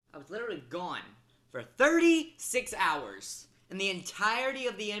was literally gone for 36 hours. And the entirety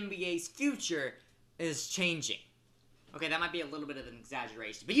of the NBA's future is changing. Okay, that might be a little bit of an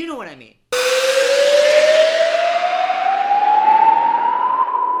exaggeration, but you know what I mean.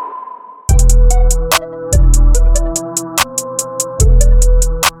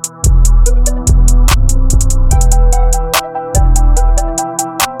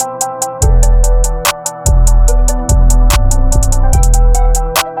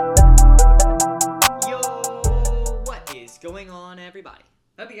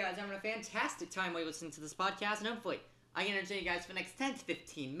 Hope you guys are having a fantastic time while you're listening to this podcast, and hopefully I can entertain you guys for the next 10 to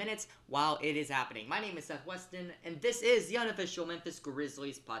 15 minutes while it is happening. My name is Seth Weston, and this is the unofficial Memphis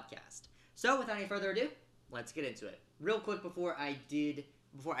Grizzlies podcast. So, without any further ado, let's get into it. Real quick before I do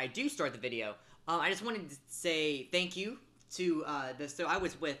start the video, I just wanted to say thank you to So I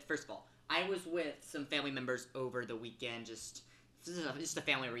was with some family members over the weekend, just a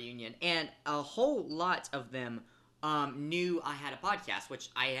family reunion, and a whole lot of them knew I had a podcast, which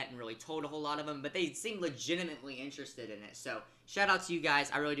I hadn't really told a whole lot of them, but they seemed legitimately interested in it. So shout out to you guys.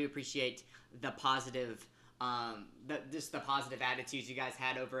 I really do appreciate the positive, the positive attitudes you guys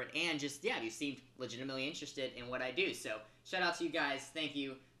had over it, and you seemed legitimately interested in what I do. So shout out to you guys. Thank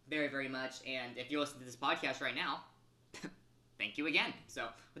you very, very much. And if you're listening to this podcast right now, thank you again. So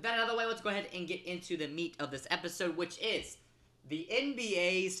with that out of the way, let's go ahead and get into the meat of this episode, which is the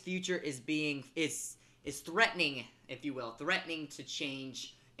NBA's future is threatening, if you will, to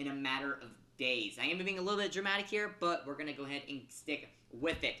change in a matter of days. I am being a little bit dramatic here, but we're going to go ahead and stick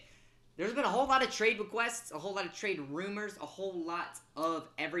with it. There's been a whole lot of trade requests, a whole lot of trade rumors, a whole lot of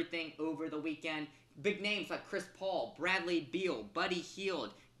everything over the weekend. Big names like Chris Paul, Bradley Beal, Buddy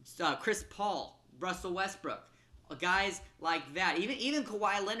Hield, Chris Paul, Russell Westbrook, guys like that. Even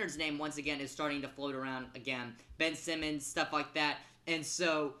Kawhi Leonard's name, once again, is starting to float around again. Ben Simmons, stuff like that. And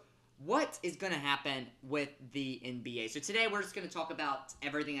so what is going to happen with the NBA? So today we're just going to talk about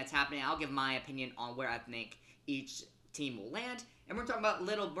everything that's happening. I'll give my opinion on where I think each team will land, and we're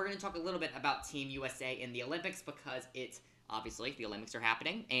going to talk a little bit about Team USA in the Olympics, because obviously the Olympics are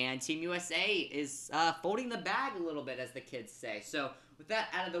happening, and Team USA is folding the bag a little bit, as the kids say. So with that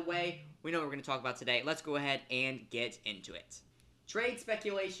out of the way, we know what we're going to talk about today. Let's go ahead and get into it. Trade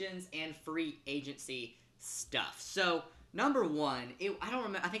speculations and free agency stuff. So number one, I don't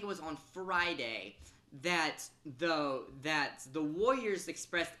remember. I think it was on Friday that the Warriors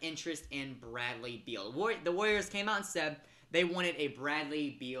expressed interest in Bradley Beal. The Warriors came out and said they wanted a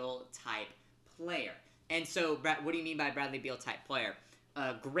Bradley Beal type player. And so, what do you mean by Bradley Beal type player?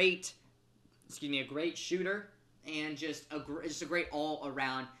 A great shooter, and just a great all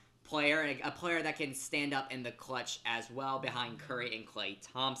around player, and a player that can stand up in the clutch as well behind Curry and Klay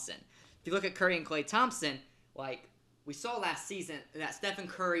Thompson. If you look at Curry and Klay Thompson, we saw last season that Stephen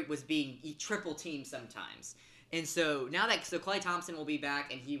Curry was being triple teamed sometimes. And so now Klay Thompson will be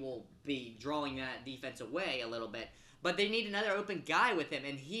back, and he will be drawing that defense away a little bit. But they need another open guy with him,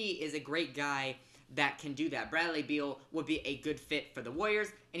 and he is a great guy that can do that. Bradley Beal would be a good fit for the Warriors,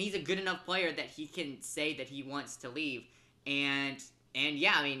 and he's a good enough player that he can say that he wants to leave. And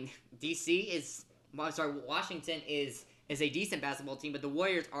yeah, I mean, Washington is a decent basketball team, but the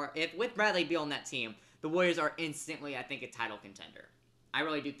Warriors are, with Bradley Beal on that team, the Warriors are instantly, I think, a title contender. I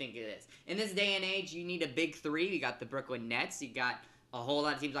really do think it is. In this day and age, you need a big three. You got the Brooklyn Nets. You got a whole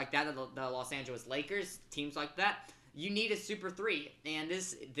lot of teams like that. The Los Angeles Lakers, teams like that. You need a super three. And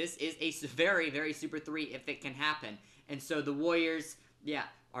this is a very, very super three if it can happen. And so the Warriors,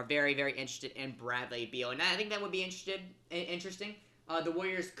 are very, very interested in Bradley Beal. And I think that would be interesting. The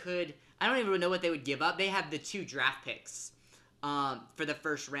Warriors could, I don't even know what they would give up. They have the 2 draft picks for the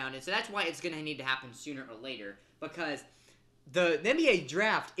first round. And so that's why it's going to need to happen sooner or later, because the NBA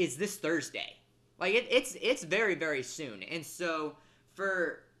draft is this Thursday. It's very, very soon. And so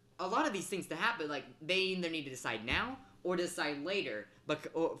for a lot of these things to happen, they either need to decide now or decide later,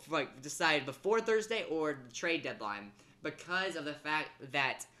 decide before Thursday or the trade deadline, because of the fact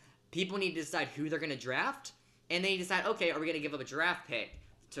that people need to decide who they're going to draft, and they decide, okay, are we going to give up a draft pick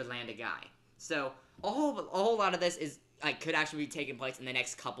to land a guy? So a whole lot of this could actually be taking place in the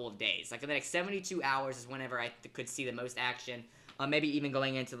next couple of days. In the next 72 hours is whenever I could see the most action, maybe even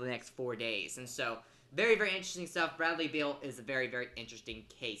going into the next 4 days. And so, very, very interesting stuff. Bradley Beal is a very, very interesting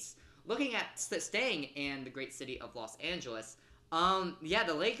case. Looking at staying in the great city of Los Angeles,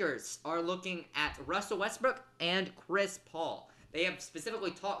 the Lakers are looking at Russell Westbrook and Chris Paul. They have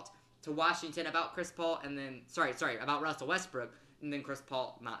specifically talked to Washington about Chris Paul, and then, about Russell Westbrook, and then Chris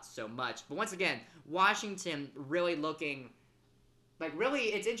Paul, not so much. But once again, Washington really looking,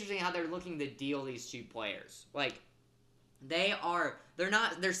 it's interesting how they're looking to deal these 2 players.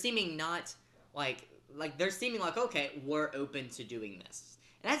 they're seeming not they're seeming like, okay, we're open to doing this.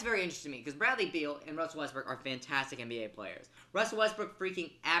 And that's very interesting to me because Bradley Beal and Russell Westbrook are fantastic NBA players. Russell Westbrook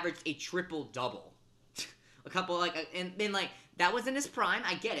freaking averaged a triple double. A couple and then that was in his prime,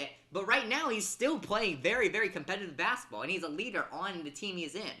 I get it, but right now he's still playing very, very competitive basketball and he's a leader on the team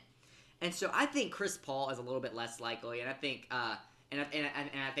he's in. And so I think Chris Paul is a little bit less likely, and I think I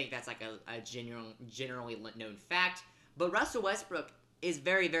think that's like a generally known fact. But Russell Westbrook is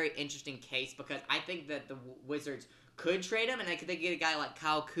very, very interesting case because I think that the Wizards could trade him, and they could get a guy like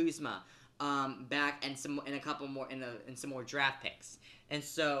Kyle Kuzma back and a couple more and some more draft picks. And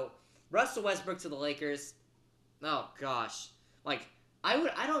so Russell Westbrook to the Lakers. Oh gosh,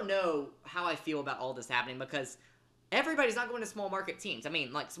 I don't know how I feel about all this happening because everybody's not going to small market teams. I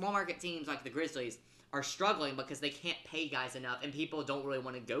mean, small market teams like the Grizzlies are struggling because they can't pay guys enough, and people don't really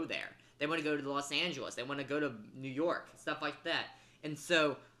want to go there. They want to go to Los Angeles. They want to go to New York, stuff like that. And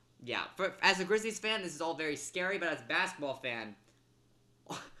so, yeah, as a Grizzlies fan, this is all very scary, but as a basketball fan,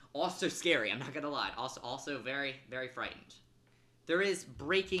 also scary. I'm not gonna lie. Also very, very frightened. There is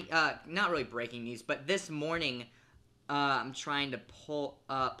not really breaking news, but this morning, I'm trying to pull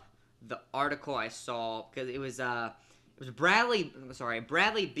up the article I saw because it was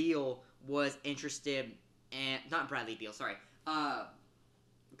Bradley Beal was interested, and not Bradley Beal, sorry.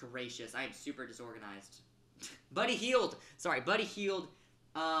 Gracious, I am super disorganized. Buddy Hield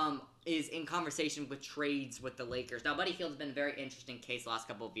is in conversation with trades with the Lakers. Now, Buddy Hield's been a very interesting case the last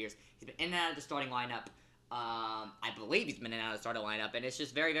couple of years. He's been in and out of the starting lineup. I believe he's been in and out of the starting lineup, and it's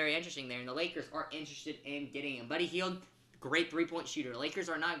just very, very interesting there. And the Lakers are interested in getting him. Buddy Hield, great three-point shooter. The Lakers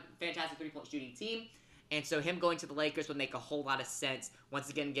are not a fantastic three-point shooting team, and so him going to the Lakers would make a whole lot of sense. Once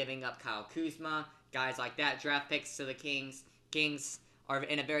again, giving up Kyle Kuzma, guys like that, draft picks to the Kings. Kings are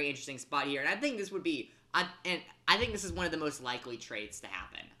in a very interesting spot here, and I think this would be, I think this is one of the most likely trades to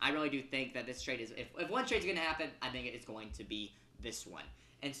happen. I really do think that this trade is, if one trade's going to happen, I think it's going to be this one.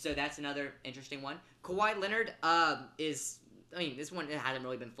 And so that's another interesting one. Kawhi Leonard this one hasn't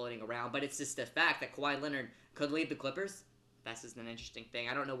really been floating around, but it's just the fact that Kawhi Leonard could leave the Clippers. That's just an interesting thing.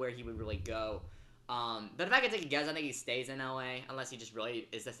 I don't know where he would really go. But if I could take a guess, I think he stays in LA unless he just really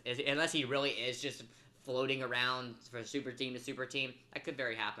is just floating around from super team to super team. That could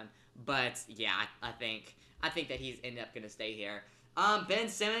very happen. But yeah, I think that he's ended up going to stay here. Ben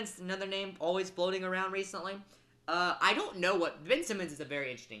Simmons, another name always floating around recently. I don't know what Ben Simmons is a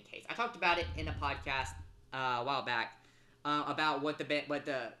very interesting case. I talked about it in a podcast a while back about what the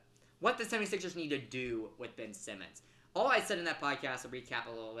 76ers need to do with Ben Simmons. All I said in that podcast, to recap a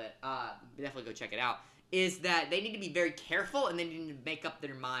little bit, definitely go check it out, is that they need to be very careful and they need to make up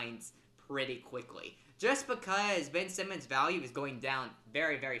their minds pretty quickly. Just because Ben Simmons' value is going down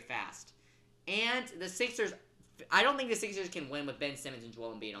very, very fast. And the Sixers, I don't think the Sixers can win with Ben Simmons and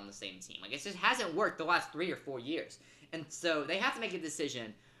Joel Embiid on the same team. It just hasn't worked the last 3 or 4 years. And so they have to make a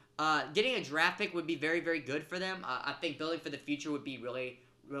decision. Getting a draft pick would be very, very good for them. I think building for the future would be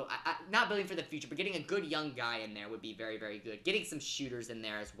not building for the future, but getting a good young guy in there would be very, very good. Getting some shooters in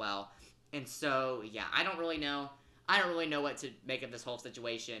there as well. And so, yeah, I don't really know what to make of this whole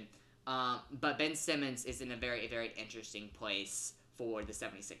situation. But Ben Simmons is in a very, very interesting place for the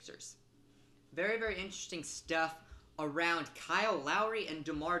 76ers. Very, very interesting stuff around Kyle Lowry and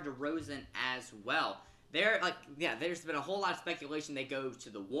DeMar DeRozan as well. There's been a whole lot of speculation they go to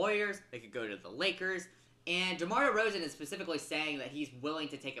the Warriors, they could go to the Lakers, and DeMar DeRozan is specifically saying that he's willing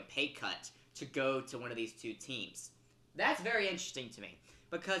to take a pay cut to go to one of these two teams. That's very interesting to me,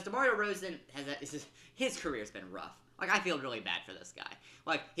 because DeMar DeRozan his career's been rough. I feel really bad for this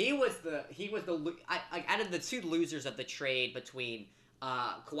guy. He was out of the two losers of the trade between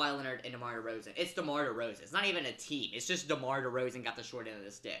Kawhi Leonard and DeMar DeRozan. It's DeMar DeRozan. It's not even a team. It's just DeMar DeRozan got the short end of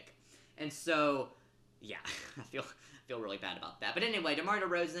the stick. And so, yeah, I feel really bad about that. But anyway, DeMar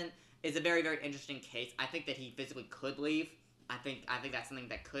DeRozan is a very, very interesting case. I think that he physically could leave. I think that's something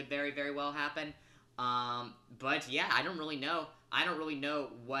that could very, very well happen. But yeah, I don't really know.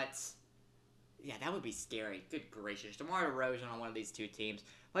 What. Yeah, that would be scary. Good gracious, DeMar DeRozan on one of these two teams.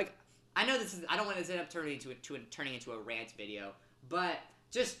 I know this is. I don't want this to end up turning into a rant video, but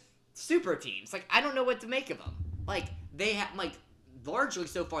just super teams. I don't know what to make of them. They have largely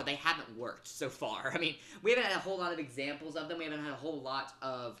so far they haven't worked so far. I mean, we haven't had a whole lot of examples of them. We haven't had a whole lot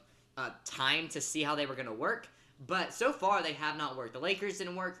of time to see how they were going to work. But so far they have not worked. The Lakers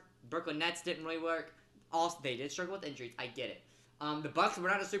didn't work. Brooklyn Nets didn't really work. Also, they did struggle with injuries. I get it. The Bucks were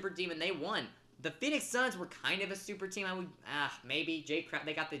not a super team and they won. The Phoenix Suns were kind of a super team. Maybe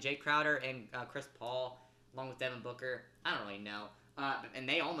they got the Jay Crowder and Chris Paul along with Devin Booker. I don't really know. And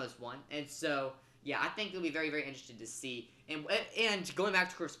they almost won. And so, yeah, I think it'll be very, very interested to see. And going back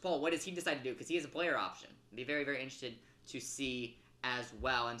to Chris Paul, what does he decide to do? Because he has a player option. Be very, very interested to see as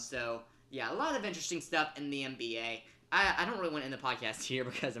well. And so, yeah, a lot of interesting stuff in the NBA. I don't really want to end the podcast here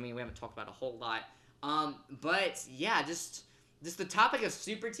because, I mean, we haven't talked about a whole lot. But, yeah, just the topic of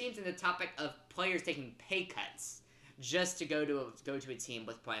super teams and the topic of players taking pay cuts just to go to a team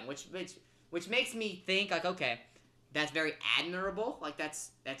with playing, which makes me think, like, okay, that's very admirable. Like,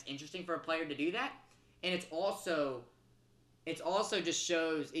 that's interesting for a player to do that. And it's also just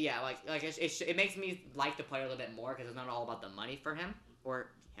shows, yeah, like it makes me like the player a little bit more because it's not all about the money for him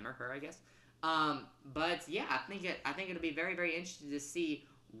or her, I guess. But yeah, I think it'll be very, very interesting to see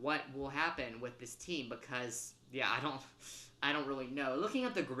what will happen with this team because yeah, I don't really know. Looking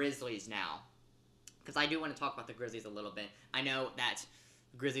at the Grizzlies now, because I do want to talk about the Grizzlies a little bit. I know that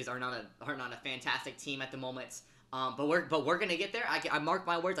Grizzlies are not a fantastic team at the moment. But we're gonna get there. I mark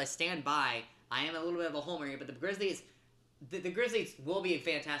my words. I stand by. I am a little bit of a homer here, but the Grizzlies will be a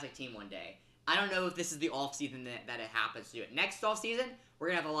fantastic team one day. I don't know if this is the offseason that it happens to do it. Next offseason, we're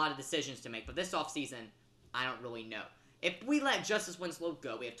gonna have a lot of decisions to make. But this offseason, I don't really know. If we let Justice Winslow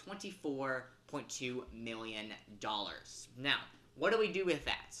go, we have $24.2 million. Now, what do we do with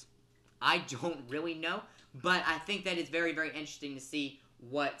that? I don't really know, but I think that it's very, very interesting to see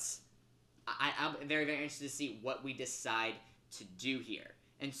what. I'm very, very interested to see what we decide to do here.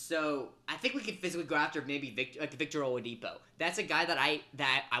 And so, I think we could physically go after maybe Victor Oladipo. That's a guy that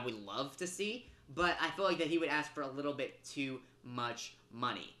I would love to see, but I feel like that he would ask for a little bit too much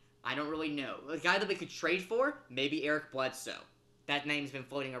money. I don't really know. A guy that we could trade for, maybe Eric Bledsoe. That name's been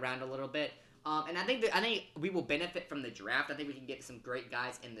floating around a little bit. And I think we will benefit from the draft. I think we can get some great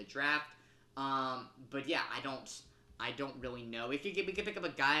guys in the draft. But yeah, I don't really know. We could pick up a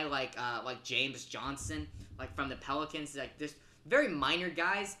guy like James Johnson, like from the Pelicans, like just very minor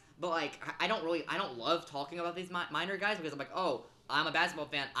guys. But like I don't love talking about these minor guys because I'm like, oh, I'm a basketball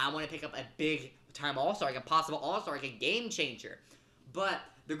fan. I want to pick up a big time all-star, like a possible all-star, like a game changer. But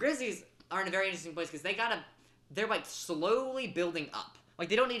the Grizzlies are in a very interesting place because they're like slowly building up. Like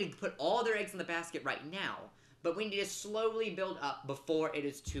they don't need to put all their eggs in the basket right now, but we need to slowly build up before it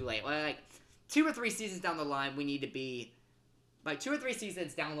is too late. Like 2 or 3 seasons down the line, we need to be, like 2 or 3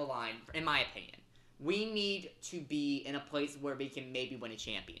 seasons down the line, in my opinion, we need to be in a place where we can maybe win a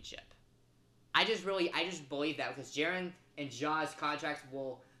championship. I just believe that because Jaren and Ja's contracts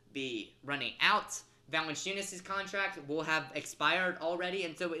will be running out. Valanciunas' contract will have expired already,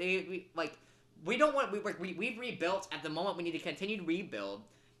 and so we've rebuilt at the moment. We need to continue to rebuild,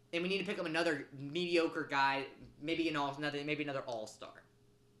 and we need to pick up another mediocre guy, maybe another all-star.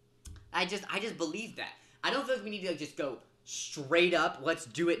 I just believe that. I don't feel like we need to just go straight up, let's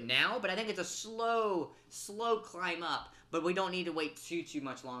do it now, but I think it's a slow climb up, but we don't need to wait too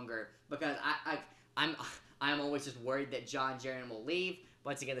much longer because I'm always just worried that Ja and Jaren will leave.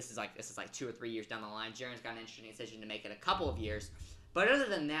 Once again, this is like 2 or 3 years down the line. Jaren's got an interesting decision to make in a couple of years. But other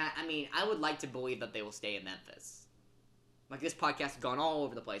than that, I mean, I would like to believe that they will stay in Memphis. Like, this podcast has gone all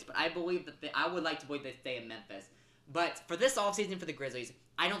over the place, but I would like to believe they stay in Memphis. But for this offseason for the Grizzlies,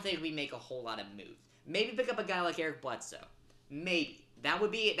 I don't think we make a whole lot of moves. Maybe pick up a guy like Eric Bledsoe. Maybe. That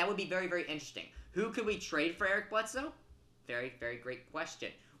would be very, very interesting. Who could we trade for Eric Bledsoe? Very, very great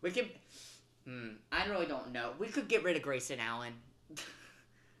question. We could... I really don't know. We could get rid of Grayson Allen.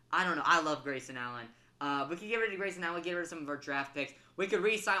 I don't know. I love Grayson Allen. We could get rid of Grayson Allen, get rid of some of our draft picks. We could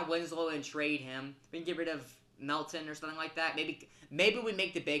re-sign Winslow and trade him. We can get rid of Melton or something like that. Maybe we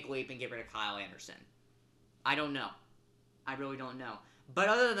make the big leap and get rid of Kyle Anderson. I don't know. I really don't know. But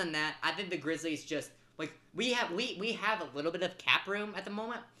other than that, I think the Grizzlies just like we have a little bit of cap room at the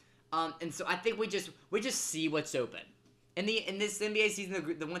moment. And so I think we just see what's open. In this NBA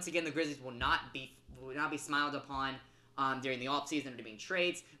season, once again the Grizzlies will not be smiled upon. During the offseason or doing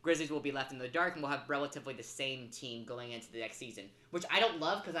trades, Grizzlies will be left in the dark and we'll have relatively the same team going into the next season, which I don't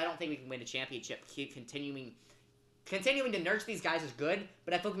love because I don't think we can win a championship. Keep continuing to nurture these guys is good,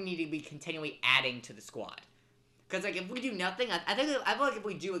 but I feel like we need to be continually adding to the squad. Because like if we do nothing, I feel like if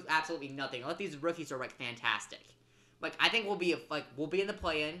we do absolutely nothing, I think these rookies are like fantastic. Like I think we'll be in the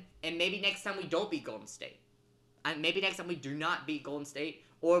play-in, and maybe next time we don't beat Golden State, and maybe next time we do not beat Golden State,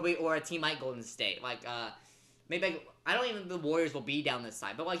 or a team like Golden State, maybe I don't even think the Warriors will be down this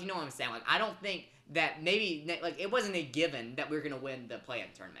side, but you know what I'm saying. I don't think that maybe it wasn't a given that we were gonna win the play-in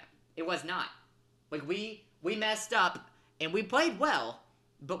tournament. It was not. We messed up and we played well,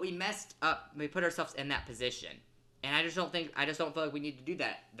 but we messed up. We put ourselves in that position, and I just don't feel like we need to do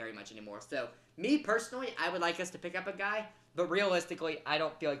that very much anymore. So me personally, I would like us to pick up a guy, but realistically, I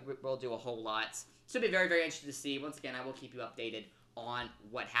don't feel like we'll do a whole lot. So it'll be very, very interesting to see. Once again, I will keep you updated on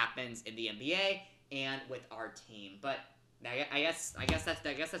what happens in the NBA and with our team. But I guess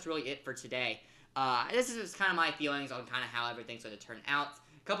that's really it for today. This is just kind of my feelings on kind of how everything's going to turn out.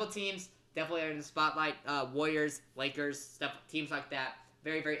 A couple teams definitely are in the spotlight. Warriors, Lakers, teams like that.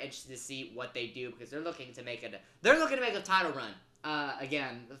 Very, very interested to see what they do because they're looking to make a title run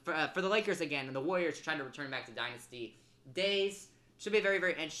again for the Lakers again, and the Warriors are trying to return back to dynasty days. Should be very,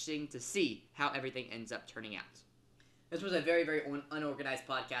 very interesting to see how everything ends up turning out. This was a very, very unorganized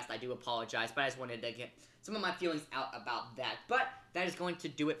podcast. I do apologize, but I just wanted to get some of my feelings out about that. But that is going to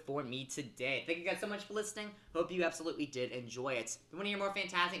do it for me today. Thank you guys so much for listening. Hope you absolutely did enjoy it. If you want to hear more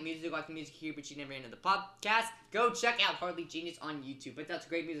fantastic music, like the music here, but you never end of the podcast, go check out Hardly Genius on YouTube. But that's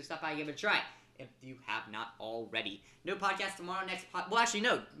great music stuff. I give it a try if you have not already. No podcast tomorrow.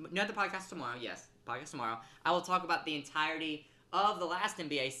 Another podcast tomorrow. Yes, podcast tomorrow. I will talk about the entirety of the last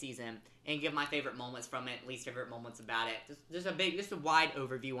NBA season and give my favorite moments from it, least favorite moments about it. Just a wide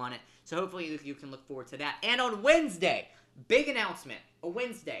overview on it. So hopefully you can look forward to that. And on Wednesday, big announcement. On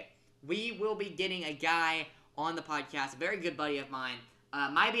Wednesday, we will be getting a guy on the podcast, a very good buddy of mine.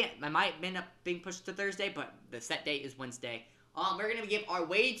 Might end up being pushed to Thursday, but the set date is Wednesday. We're going to give our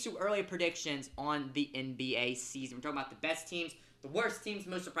way too early predictions on the NBA season. We're talking about the best teams, the worst teams,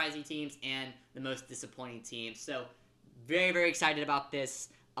 most surprising teams, and the most disappointing teams. So very, very excited about this.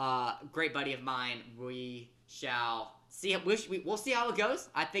 Great buddy of mine. We shall see. We'll see how it goes.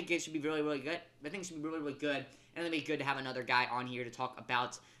 I think it should be really, really good. I think it should be really, really good. And it'll be good to have another guy on here to talk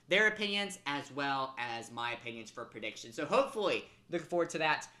about their opinions as well as my opinions for predictions. So hopefully, looking forward to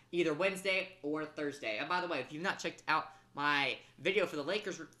that either Wednesday or Thursday. And by the way, if you've not checked out my video for the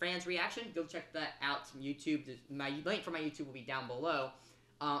Lakers fans reaction, go check that out on YouTube. My link for my YouTube will be down below.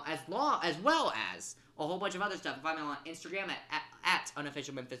 As well as a whole bunch of other stuff. Find me on Instagram at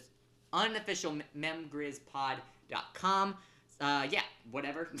unofficialmemgrizpod.com. Yeah,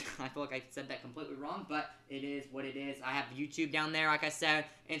 whatever. I feel like I said that completely wrong, but it is what it is. I have YouTube down there, like I said,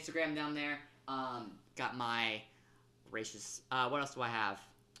 Instagram down there. Got my gracious. What else do I have?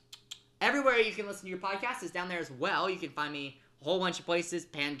 Everywhere you can listen to your podcast is down there as well. You can find me a whole bunch of places: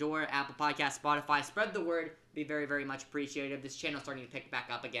 Pandora, Apple Podcasts, Spotify. Spread the word. Be very, very much appreciated. This channel's starting to pick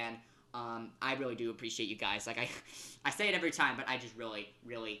back up again. I really do appreciate you guys. Like I say it every time, but I just really,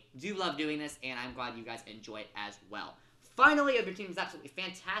 really do love doing this, and I'm glad you guys enjoy it as well. Finally, if your team is absolutely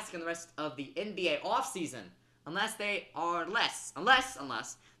fantastic in the rest of the NBA offseason, unless they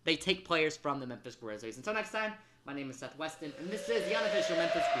take players from the Memphis Grizzlies. Until next time, my name is Seth Weston, and this is the Unofficial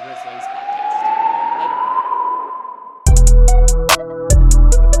Memphis Grizzlies Podcast. Later.